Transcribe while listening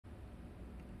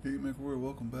Hey MechWarrior,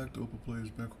 welcome back to Open Plays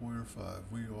MechWarrior5.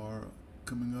 We are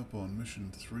coming up on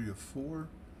mission 3 of 4.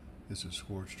 This is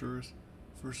Scorched Earth.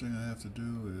 First thing I have to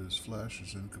do is Flash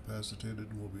is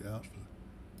incapacitated and we'll be out for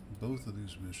both of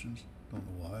these missions. Don't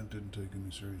know why, it didn't take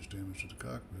any serious damage to the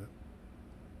cockpit.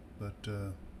 But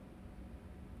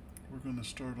we're going to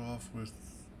start off with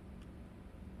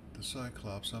the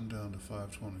Cyclops. I'm down to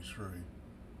 523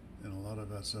 and a lot of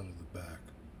that's out of the back.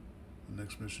 The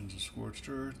next mission is Scorched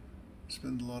Earth.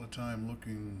 Spend a lot of time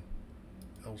looking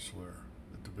elsewhere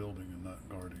at the building and not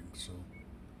guarding, so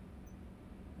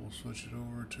we'll switch it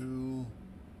over to,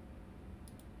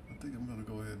 I think I'm going to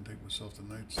go ahead and take myself to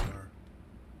Night Star.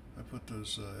 I put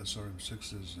those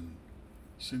SRM6s in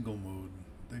single mode.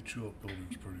 They chew up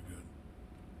buildings pretty good.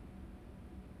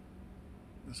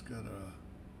 It's got a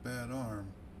bad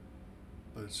arm,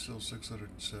 but it's still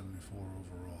 674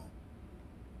 overall.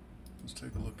 Let's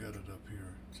take a look at it up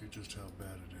here, see just how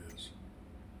bad it is.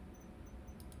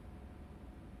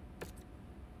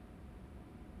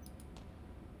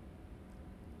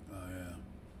 Oh yeah,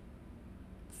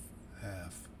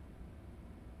 half.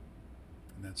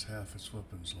 And that's half its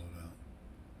weapons loadout.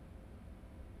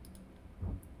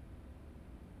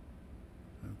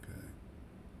 Okay.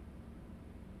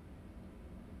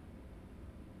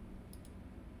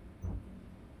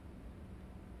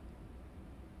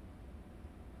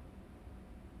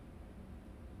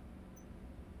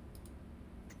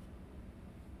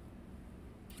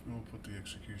 We'll put the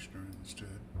Executioner in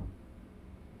instead.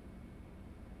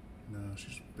 No,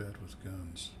 she's bad with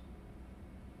guns.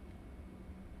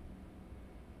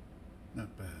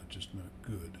 Not bad, just not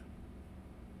good.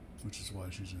 Which is why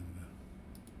she's in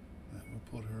that.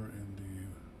 We'll put her in the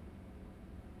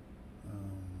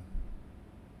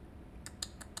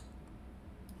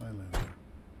Highlander.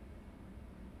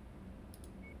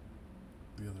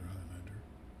 The other Highlander.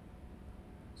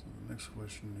 So the next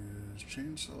question is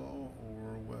Chainsaw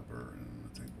or Weber, and I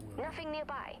think Weber. Nothing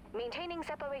nearby. Maintaining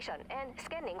separation and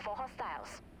scanning for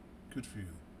hostiles. Good for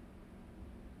you.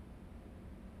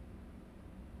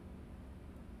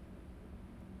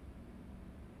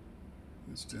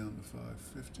 It's down to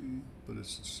 550, but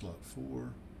it's in slot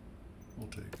 4. We'll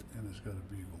take it, and it's got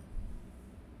a Beagle.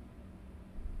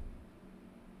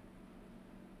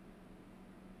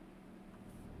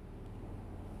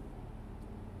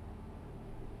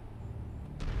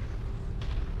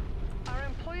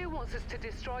 Wants us to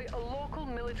destroy a local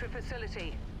military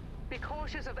facility. Be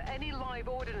cautious of any live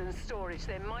ordnance storage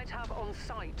they might have on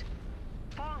site.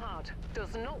 Farhad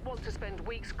does not want to spend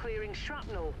weeks clearing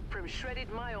shrapnel from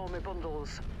shredded My Army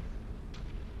bundles.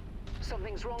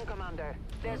 Something's wrong, Commander.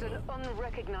 There's an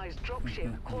unrecognized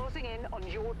dropship closing in on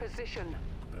your position.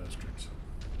 Bastards.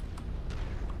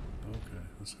 Okay,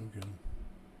 let's go get them.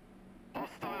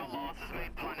 Hostile Lancers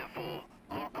made Planet 4.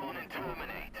 Lock on and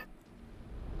terminate.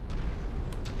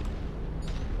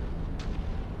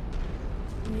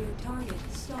 New target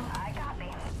stop. I copy.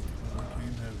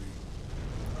 Aim heavy.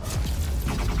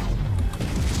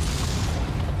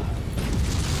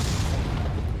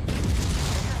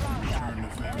 Turn the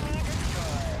family.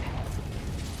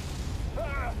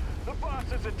 The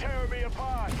bosses are tearing me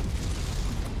apart.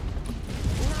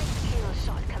 Nice kill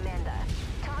shot, Commander.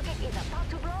 Target is about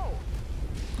to blow.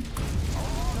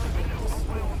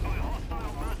 Overwhelmed by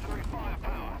hostile mercenary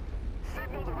firepower.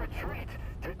 Signal the retreat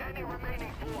to any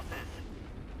remaining forces.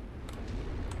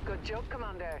 Good job,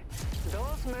 Commander.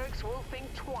 Those Mercs will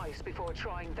think twice before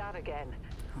trying that again.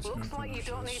 Looks like you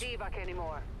don't need evac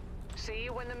anymore. See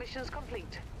you when the mission's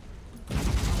complete.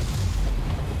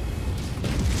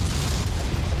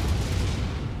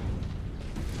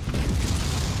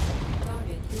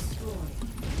 Target destroyed.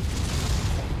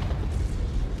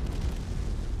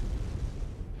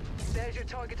 There's your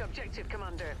target objective,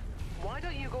 Commander. Why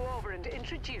don't you go over and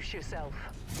introduce yourself?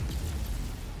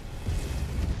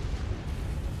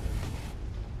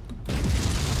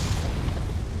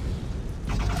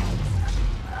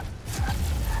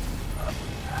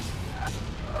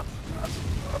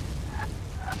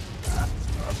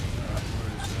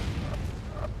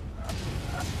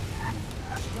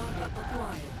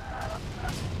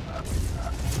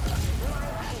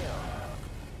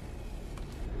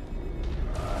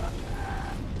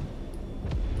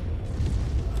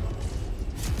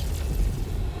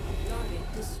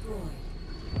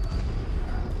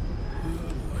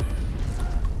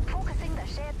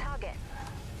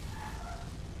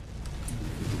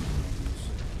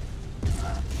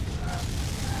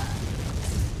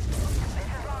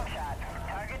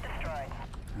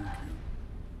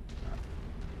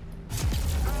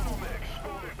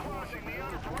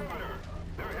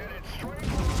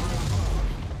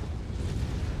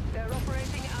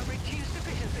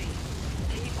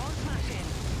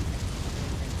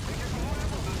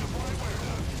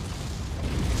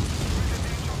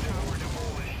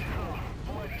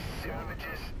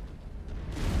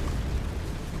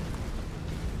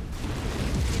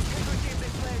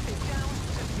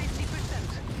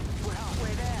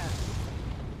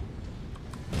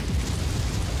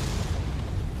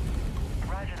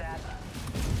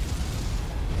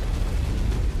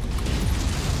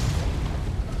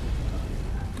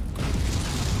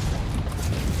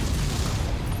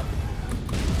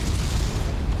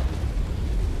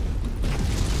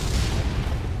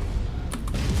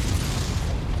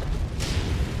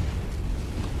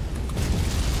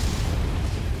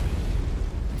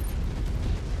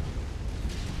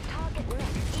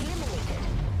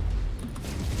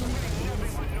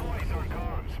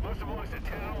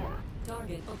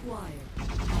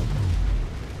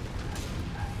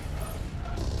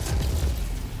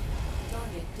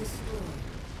 destroyed.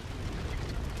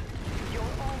 You're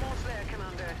almost there,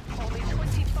 Commander. Only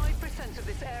 25% of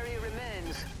this area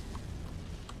remains.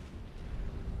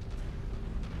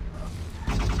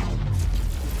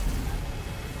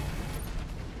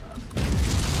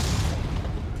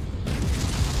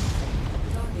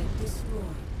 Target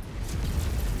destroyed.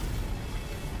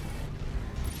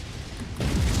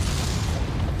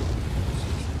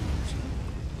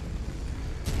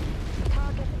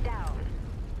 Target down.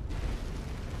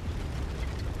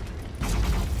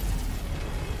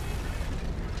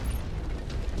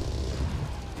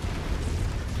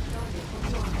 Target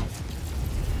acquired.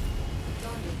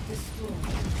 Target destroyed.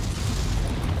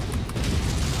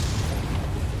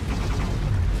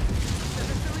 The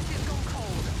facility's gone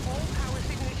cold. All power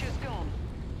signatures gone.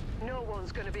 No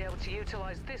one's going to be able to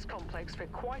utilize this complex for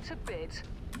quite a bit.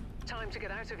 Time to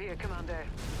get out of here, Commander.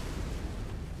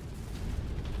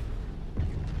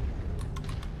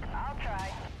 I'll try.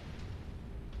 How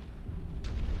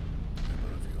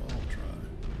about if you all try?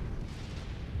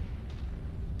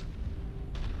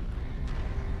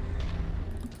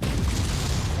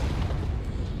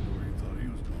 Where you thought he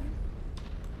was going?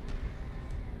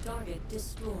 Target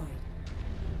destroyed.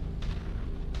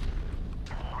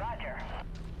 Roger.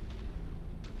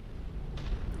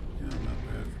 Yeah, not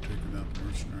bad for taking out the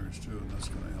mercenaries too, and that's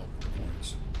going to help with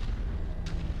points.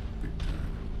 Big time.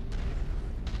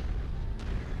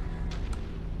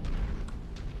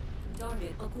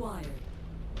 Target acquired.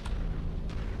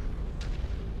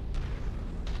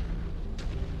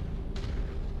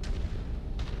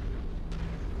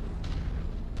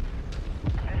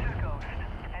 This is Ghost.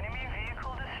 Enemy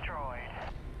vehicle destroyed.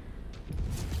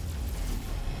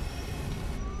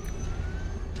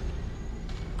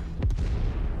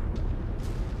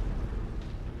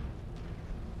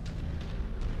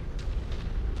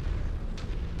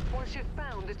 Once you've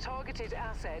found the targeted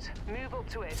asset, move up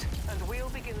to it, and we'll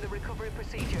begin the recovery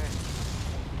procedure.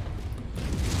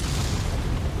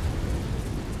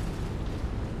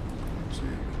 See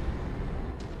it.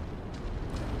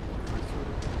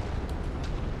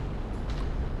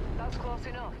 That's close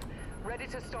enough. Ready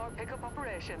to start pickup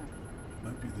operation.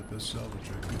 Might be the best salvage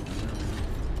I could ever.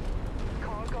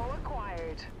 Cargo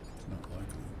acquired. Not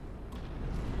likely.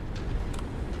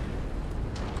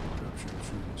 Perhaps you're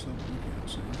shooting something we can't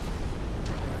see.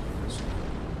 Right, yes.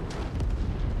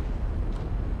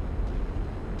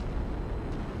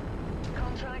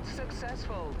 Contract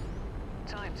successful.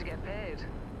 Time to get paid.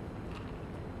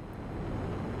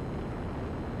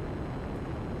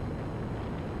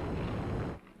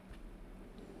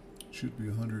 Should be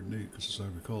 108, because as I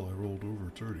recall, I rolled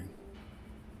over 30.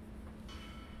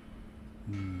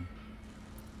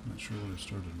 Not sure what I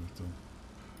started with, though.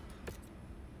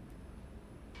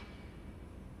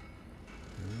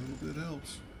 A little bit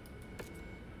helps.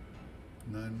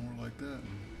 9 more like that,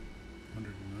 and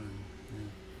 109.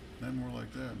 Yeah. 9 more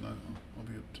like that, and I'll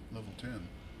be at level 10.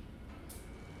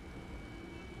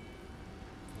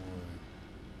 Boy.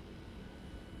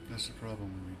 That's the problem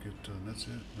when you get, that's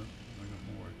it. Nope, I got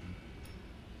more I can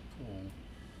pull.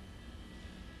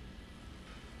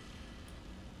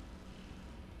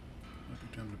 Might be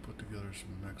time to put together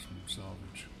some maximum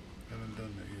salvage. Haven't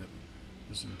done that yet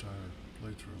this entire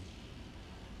playthrough.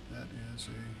 That is a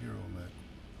hero mech.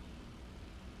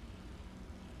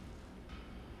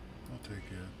 I'll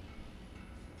take it.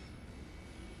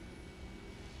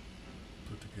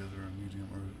 Put together a medium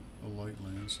or a light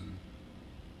lance and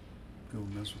go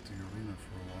mess with the arena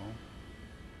for a while.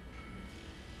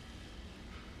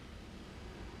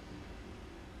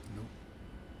 Nope.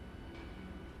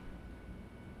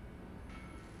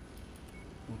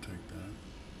 We'll take that.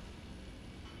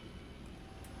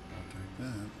 I'll take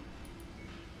that.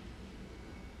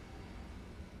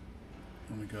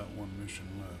 Only got one mission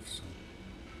left, so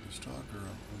the stalker,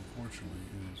 unfortunately,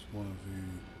 is one of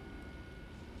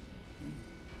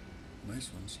the nice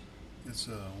ones. It's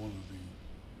one of the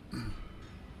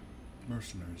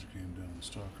mercenaries that came down. The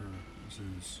stalker,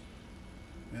 Zeus,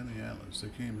 and the Atlas. They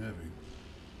came heavy.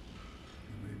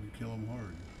 They made me kill them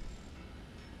hard.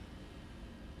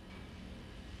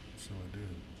 So I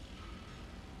did.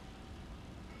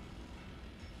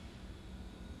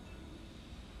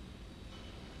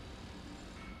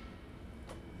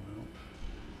 Well,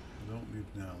 I don't need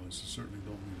an Atlas. I certainly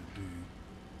don't need a D.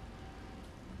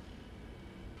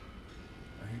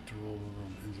 I hate to roll over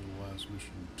into the last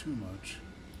mission too much,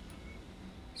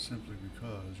 simply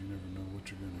because you never know what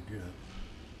you're going to get.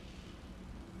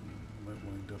 You might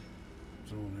wind up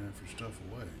throwing half your stuff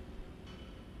away.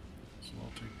 So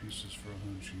I'll take pieces for a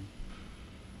hunchy.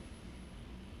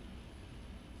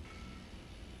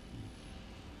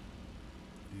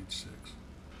 Need 6.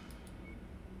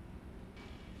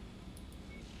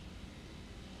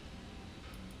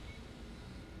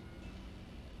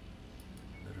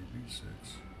 86.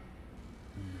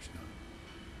 And there's none.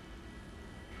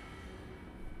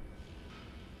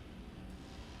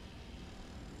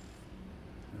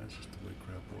 That's just the way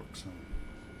crap works, huh?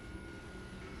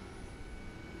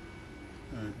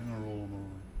 Alright, I'm gonna roll them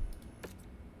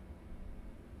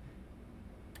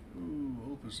over.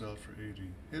 Ooh, Opus out for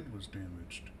 80. Head was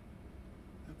damaged.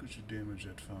 How could you damage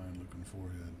that fine looking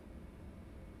forehead?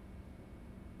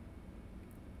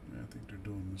 I think they're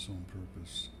doing this on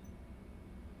purpose.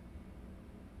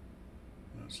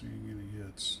 Not seeing any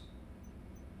hits.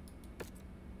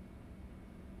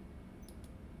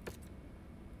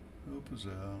 Hope is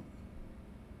out.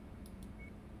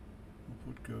 We'll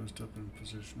put Ghost up in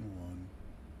position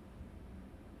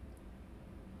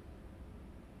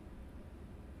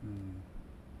 1.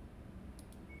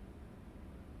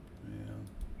 Yeah.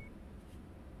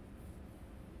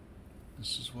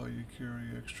 This is why you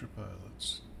carry extra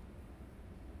pilots.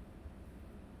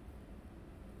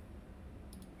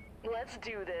 Let's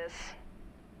do this.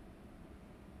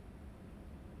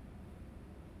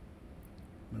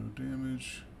 No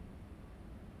damage.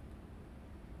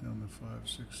 Down to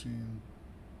 516.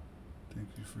 Thank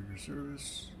you for your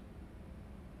service.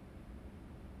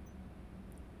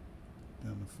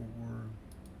 Down to 4.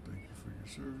 Thank you for your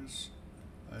service.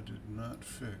 I did not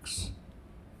fix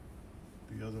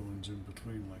the other ones in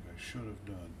between like I should have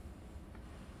done.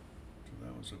 So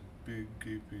that was a big,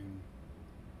 gaping,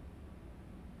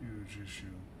 huge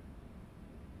issue.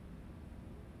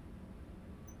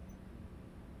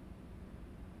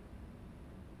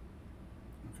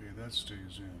 Okay, that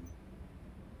stays in.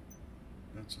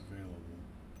 That's available.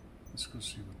 Let's go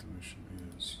see what the mission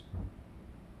is.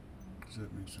 Because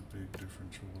that makes a big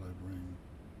difference for what I bring.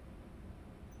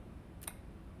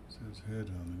 It says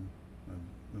headhunting. I'm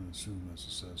going to assume that's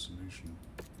assassination.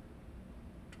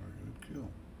 Targeted kill.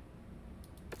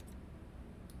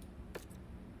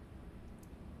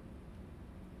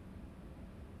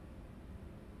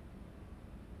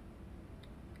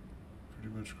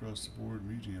 Pretty much across the board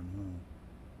medium, huh?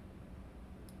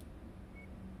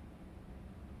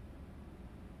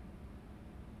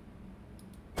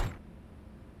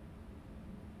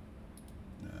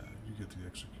 Get the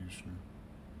executioner.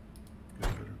 Get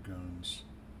better guns.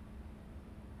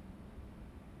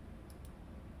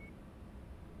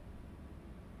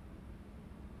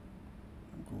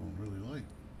 I'm going really light.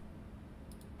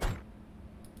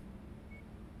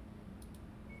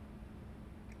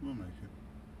 We'll make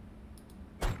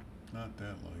it. Not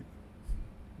that light.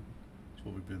 It's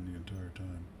what we've been the entire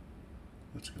time.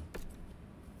 Let's go.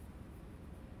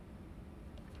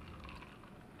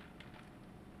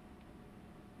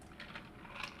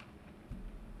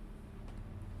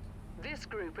 This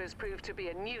group has proved to be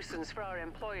a nuisance for our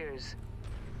employers.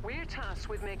 We're tasked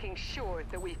with making sure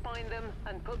that we find them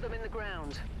and put them in the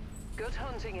ground. Good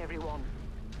hunting, everyone.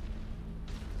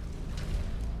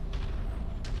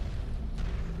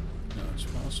 Now, it's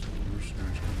possible the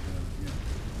mercenaries come down again.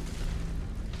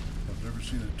 I've never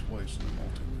seen it twice in a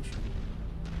multi-mission.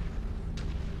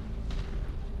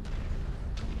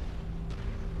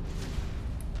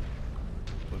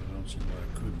 But I don't see why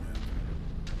it couldn't happen.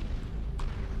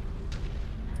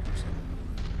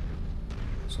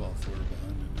 Software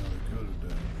behind it, now they coded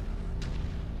that.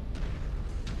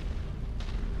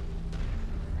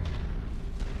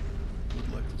 Would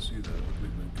like to see that. It would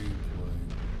make my gameplay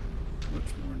much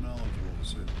more knowledgeable, to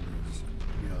say the least.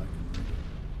 Yeah, I can read it.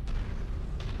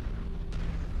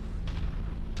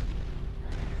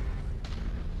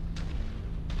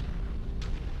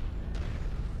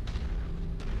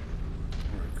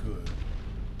 Or I could.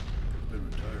 I've been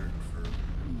retired for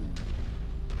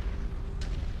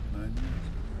 9 years.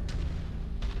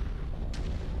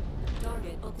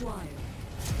 Target acquired.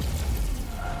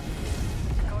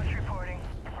 Ghost reporting.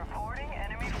 Reporting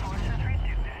enemy forces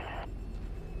reduced.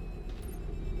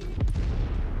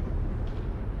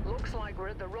 Looks like we're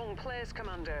at the wrong place,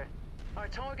 Commander. Our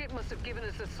target must have given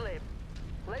us the slip.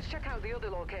 Let's check out the other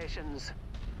locations.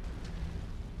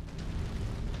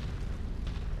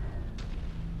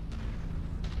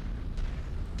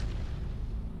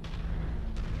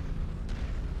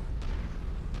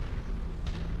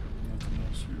 Nothing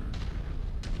else here.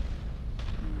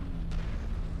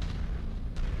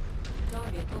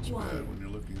 Target It's bad acquired. when you're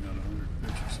looking at 100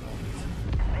 pitches salvage. This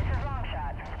is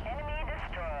Longshot. Enemy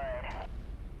destroyed.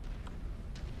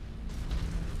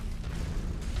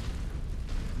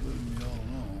 Letting me all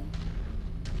know,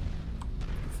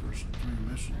 the first 3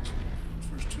 missions, the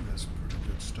first 2 had some pretty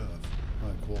good stuff,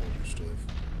 high quality stuff.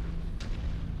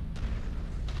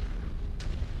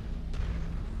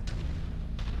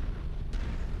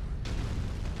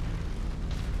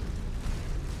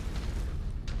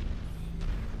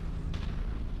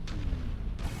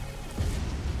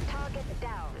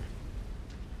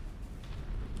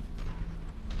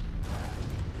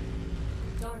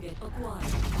 Target acquired.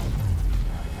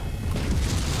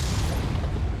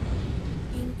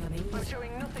 Incoming I'm missile.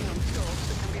 showing nothing on scopes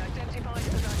that can be identified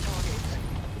as our targets.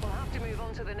 We'll have to move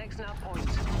on to the next nav point.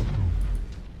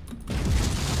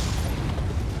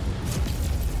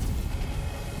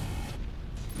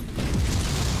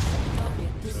 Target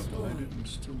I destroyed. didn't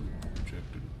still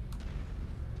rejected.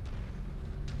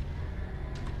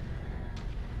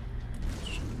 Let's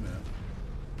show the map.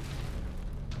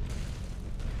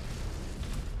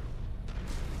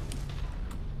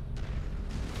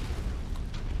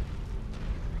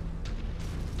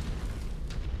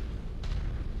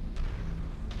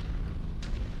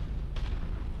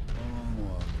 Long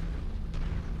walk.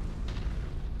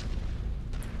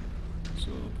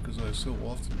 So, because I so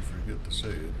often forget to say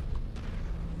it,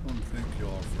 I want to thank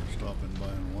y'all for stopping by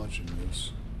and watching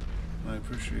this. And I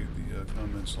appreciate the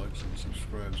comments, likes, and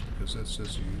subscribes because that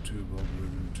sets the YouTube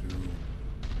algorithm to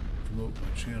promote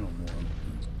my channel more.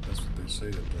 That's what they say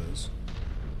it does.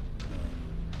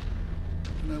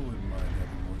 And I wouldn't mind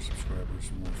having more subscribers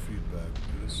and more feedback.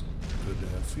 It's good to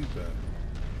have feedback.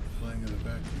 Playing in a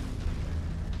vacuum.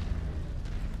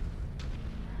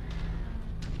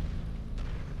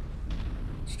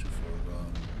 It's too far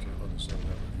gone to the other side of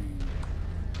that ravine.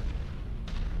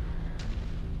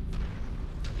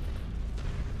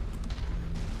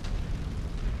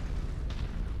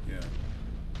 Yeah.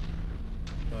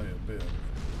 By a bit.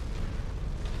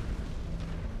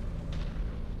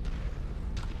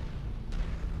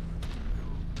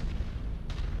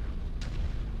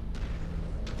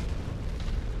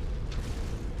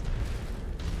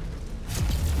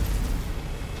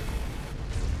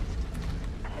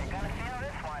 You're gonna feel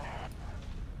this one.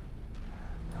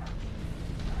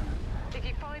 If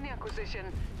you find the acquisition,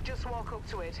 just walk up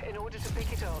to it in order to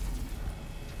pick it up.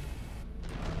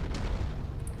 I'd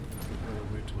rather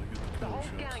wait till I get the The kill whole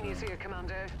shots gang is in. here,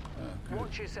 Commander. Good.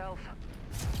 Watch yourself.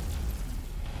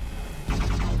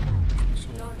 So,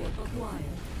 Target acquired.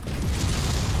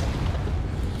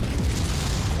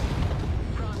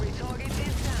 Primary target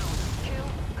is down. Kill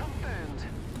confirmed.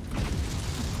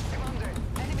 Commander,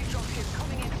 enemy dropship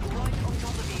coming in right on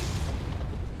top of you.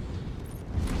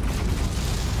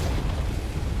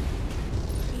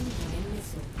 Incoming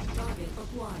missile. Target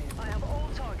acquired. I have all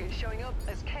targets showing up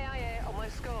as KIA on my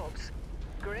scopes.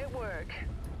 Great work.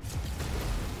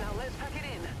 Now let's pack it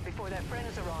in before their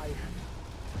friends arrive.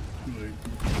 too late.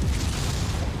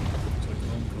 It's like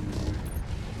homecoming week.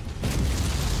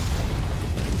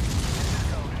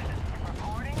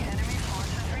 Reporting enemy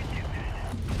forces reduced.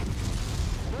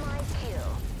 My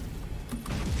kill.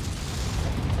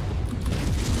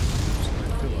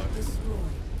 I feel Target like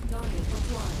destroyed. Target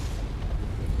acquired.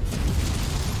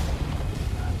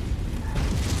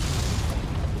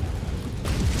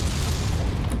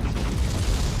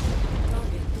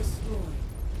 Target destroyed.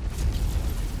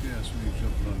 yeah, it's when you're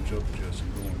jumping on jump jets and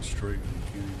going straight and you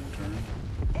can't even turn.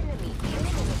 Enemy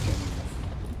That's what eliminated.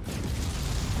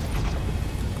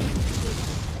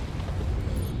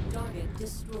 Target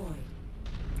destroyed.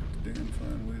 damn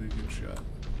fine way to get shot.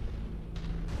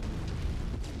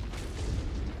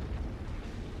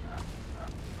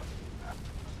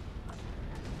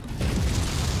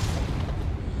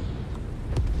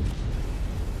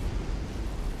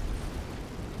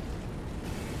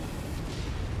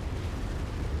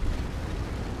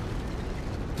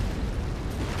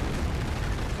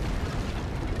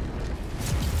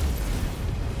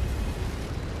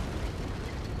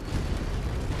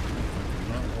 If I could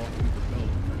not walk through the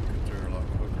building, I'd get there a lot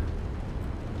quicker.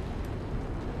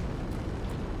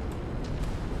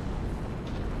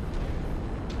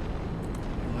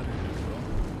 Well, I didn't do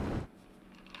well.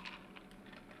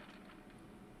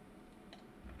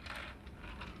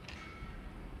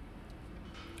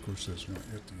 Of course, that's not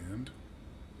yet the end.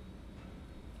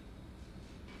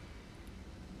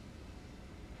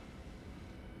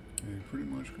 They pretty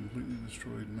much completely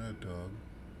destroyed Mad Dog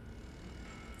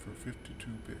for 52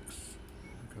 picks.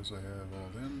 Because I have all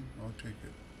them, I'll take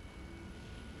it.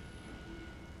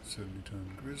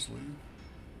 70-ton Grizzly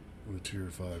with a tier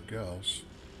 5 Gauss,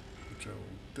 which I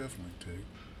will definitely take.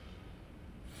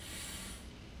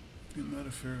 I'm not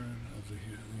a fan of the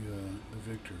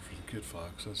Victor for the Kit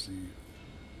Fox. That's the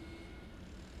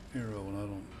arrow, and I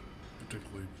don't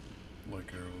particularly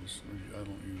like arrows. Or I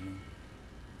don't use them.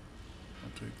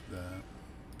 I'll take that.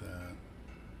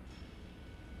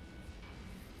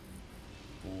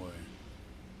 Boy.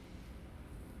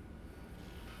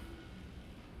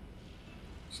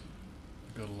 So,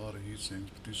 I got a lot of heat sinks,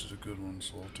 but these are the good ones,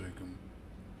 so I'll take them.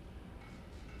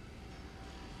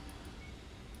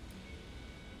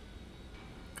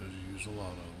 Because you use a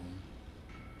lot of them.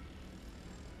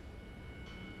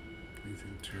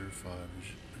 anything tier 5. I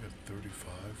got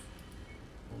 35.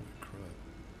 Holy crap.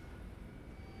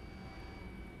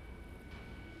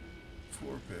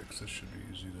 4 picks. That should be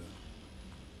easy to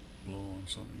blow on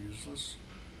something useless.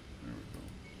 There we go.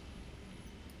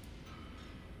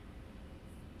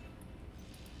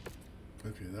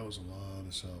 Okay, that was a lot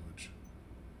of salvage.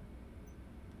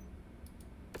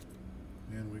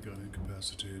 And we got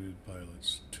incapacitated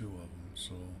pilots, 2 of them,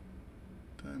 so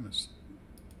time to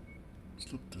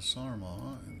slip to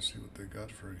Sarma and see what they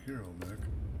got for a hero mech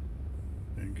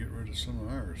and get rid of some of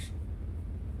ours.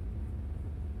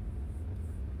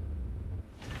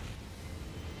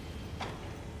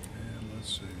 And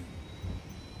let's see.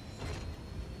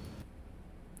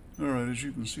 Alright, as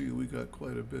you can see, we got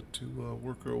quite a bit to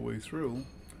work our way through,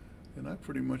 and I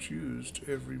pretty much used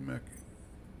every mech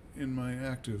in my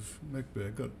active mech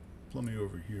bag. Got plenty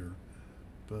over here,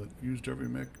 but used every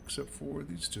mech except for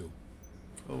these 2.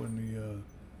 Oh, and the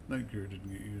night gear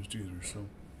didn't get used either, so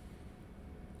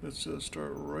let's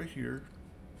start right here.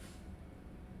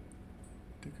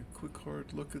 Take a quick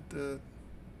hard look at that.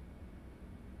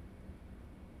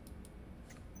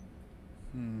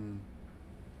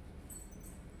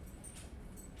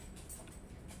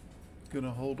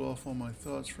 Gonna hold off on my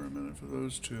thoughts for a minute for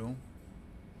those 2,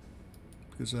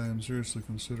 because I am seriously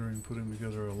considering putting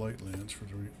together a light lance for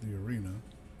the arena.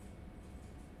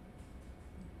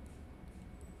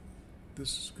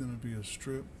 This is going to be a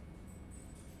strip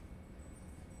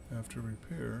after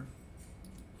repair.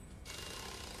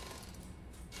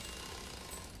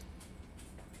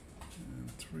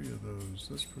 And 3 of those.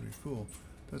 That's pretty cool.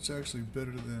 That's actually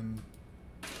better than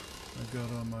I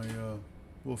got on my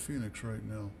Wolf Phoenix right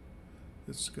now.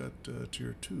 It's got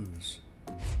tier 2s.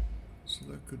 So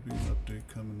that could be an update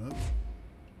coming up.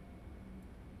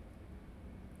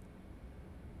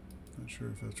 Not sure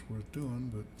if that's worth doing,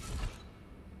 but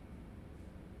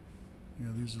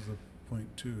yeah, these are the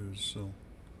 .2s, so,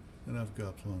 and I've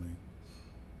got plenty.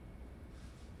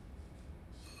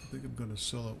 I think I'm going to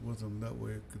sell it with them, that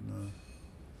way it can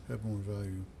have more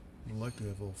value. I'd like to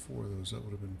have all 4 of those, that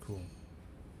would have been cool.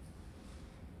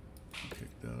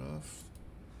 Take that off.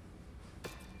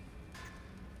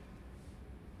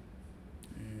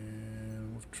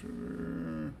 And with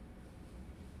trigger.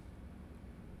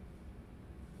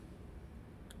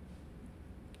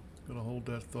 Gonna hold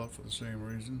that thought for the same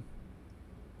reason.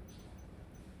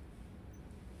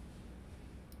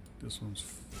 This one's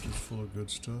just full of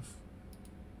good stuff.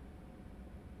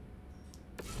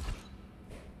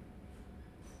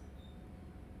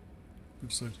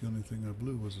 Looks like the only thing I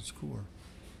blew was its core.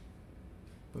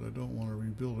 But I don't want to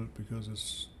rebuild it because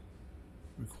it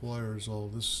requires all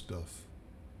this stuff.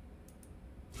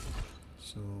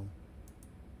 So,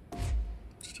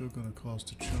 it's still going to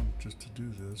cost a chunk just to do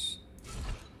this.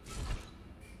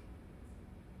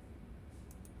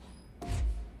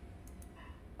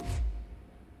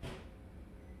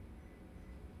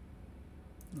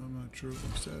 I'm not sure what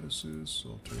my status is, so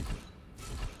I'll take it.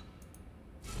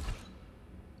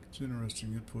 It's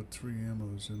interesting, it put 3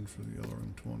 ammos in for the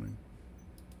LRM-20.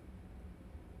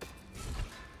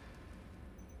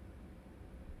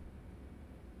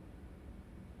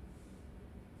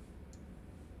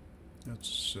 That's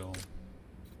a sell.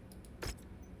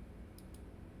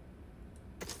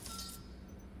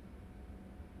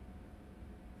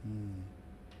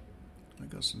 I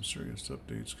got some serious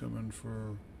updates coming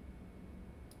for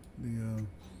the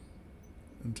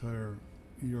entire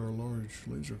ER large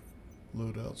laser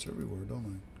loadouts everywhere,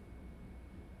 don't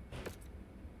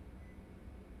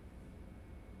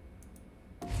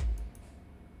I?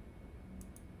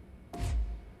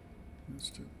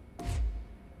 Missed it.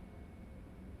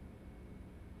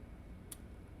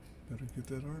 Better get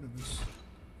that Artemis.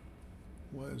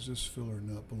 Why is this filler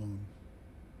not blown?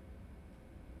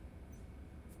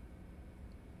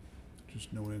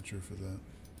 Just no answer for that.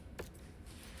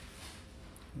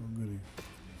 Oh goody.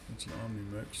 That's an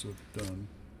Omni-Mech, so done.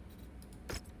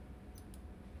 That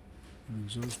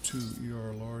means those 2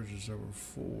 ER larges that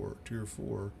were tier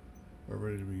 4 are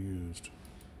ready to be used.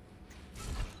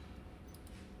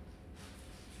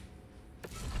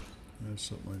 That's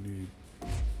something I need.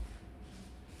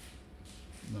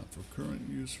 Not for current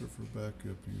use or for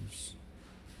backup use.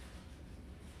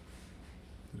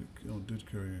 Did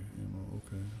carry ammo,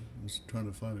 okay. I was trying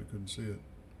to find it, couldn't see it.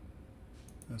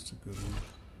 That's a good one.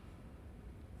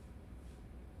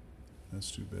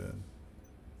 That's too bad.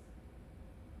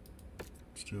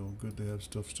 Still good to have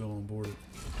stuff still on board it,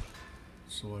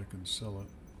 so I can sell it.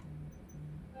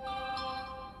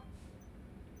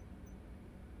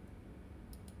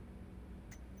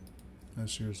 I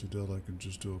seriously doubt I can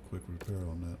just do a quick repair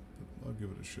on that, but I'll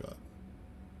give it a shot.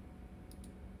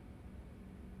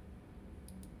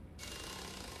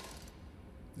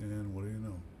 And what do you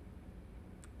know?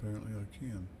 Apparently I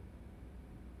can.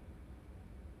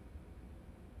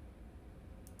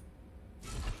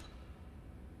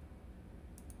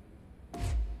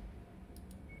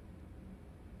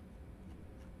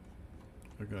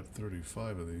 I got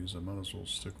 35 of these. I might as well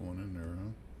stick one in there,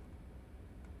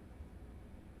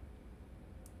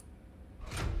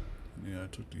 huh? And yeah, I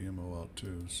took the ammo out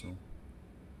too, so.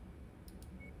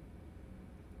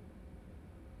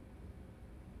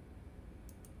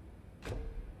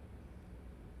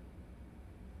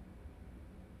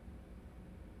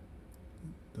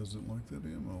 Doesn't like that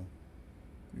ammo.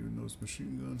 Even though it's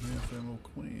machine gun, half ammo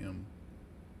clam.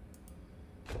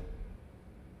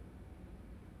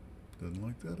 Doesn't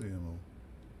like that ammo.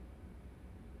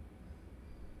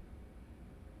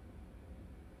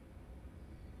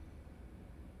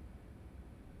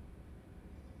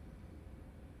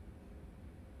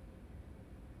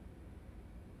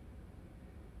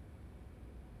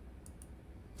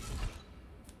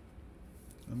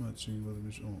 I'm not seeing whether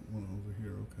there's one over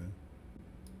here, okay.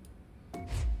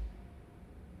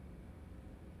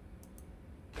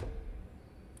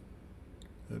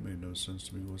 That made no sense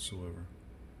to me whatsoever.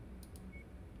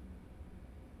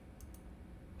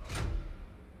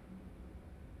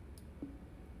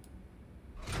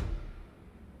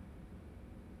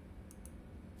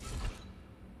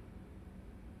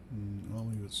 I'll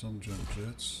leave it some jump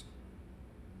jets.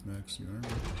 Max the armor.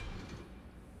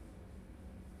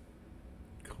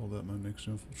 Call that my next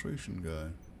infiltration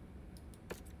guy.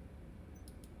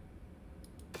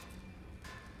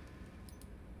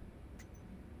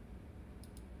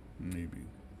 Maybe.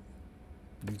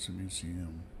 Need some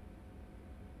ECM.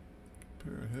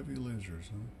 Pair of heavy lasers,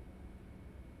 huh?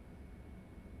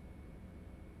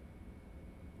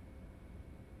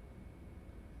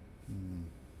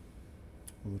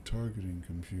 Well, the targeting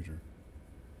computer.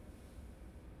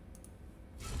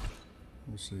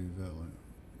 We'll save that one.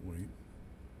 Wait.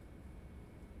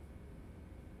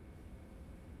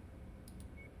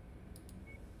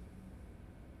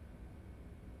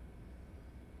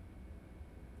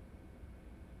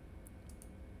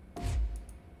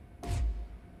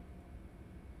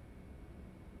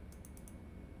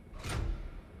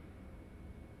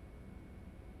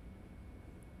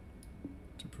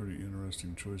 It's a pretty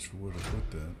interesting choice for where to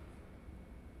put that.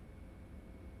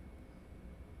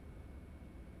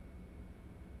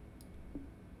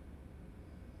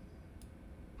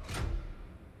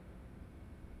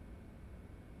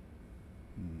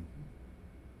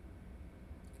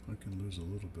 I can lose a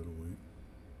little bit of weight,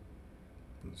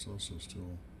 but it's also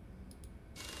still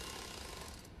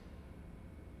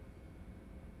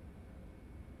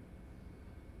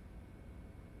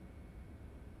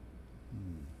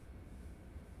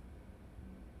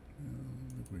yeah, I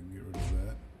think we can get rid of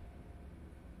that.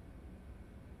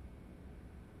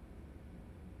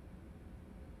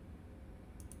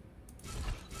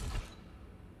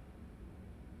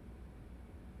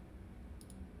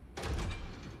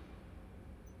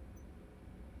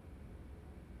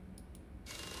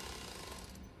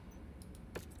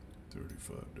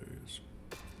 Days.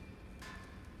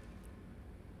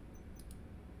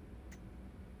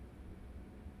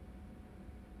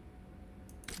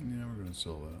 Yeah, we're gonna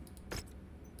sell that.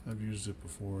 I've used it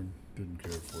before and didn't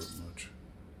care for it much.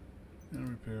 And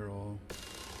repair all.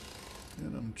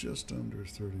 And I'm just under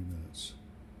 30 minutes.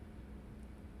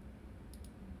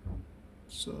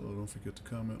 So don't forget to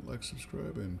comment, like,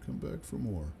 subscribe, and come back for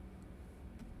more.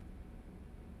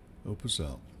 Opus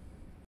out.